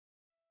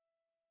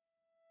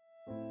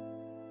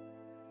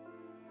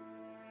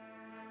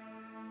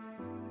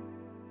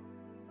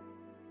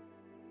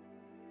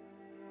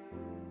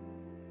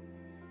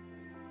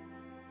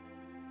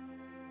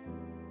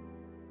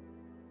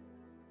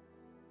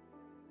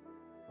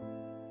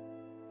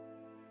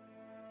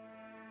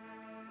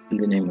In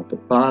the name of the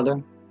Father,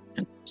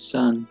 and of the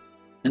Son,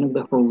 and of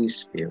the Holy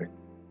Spirit.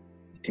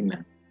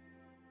 Amen.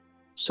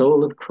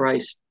 Soul of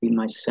Christ, be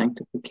my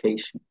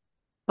sanctification.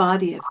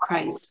 Body of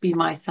Christ, be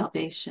my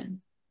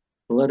salvation.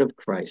 Blood of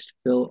Christ,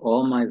 fill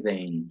all my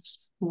veins.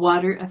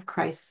 Water of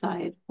Christ's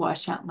side,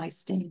 wash out my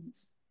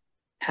stains.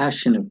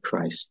 Passion of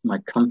Christ, my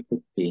comfort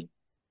be.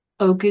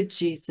 O good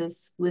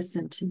Jesus,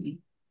 listen to me.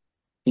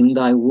 In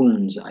thy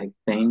wounds I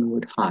fain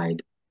would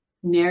hide.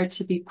 Ne'er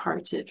to be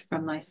parted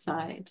from thy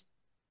side.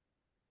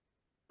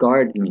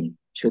 Guard me,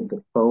 should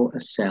the foe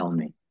assail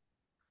me.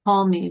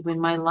 Call me when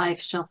my life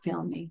shall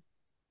fail me.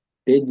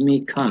 Bid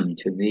me come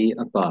to thee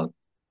above.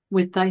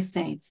 With thy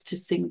saints to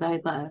sing thy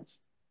love.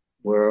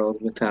 World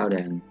without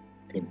end.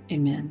 Amen.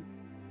 Amen.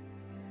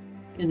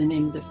 In the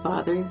name of the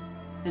Father,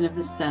 and of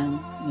the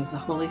Son, and of the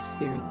Holy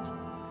Spirit.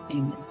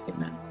 Amen.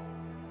 Amen.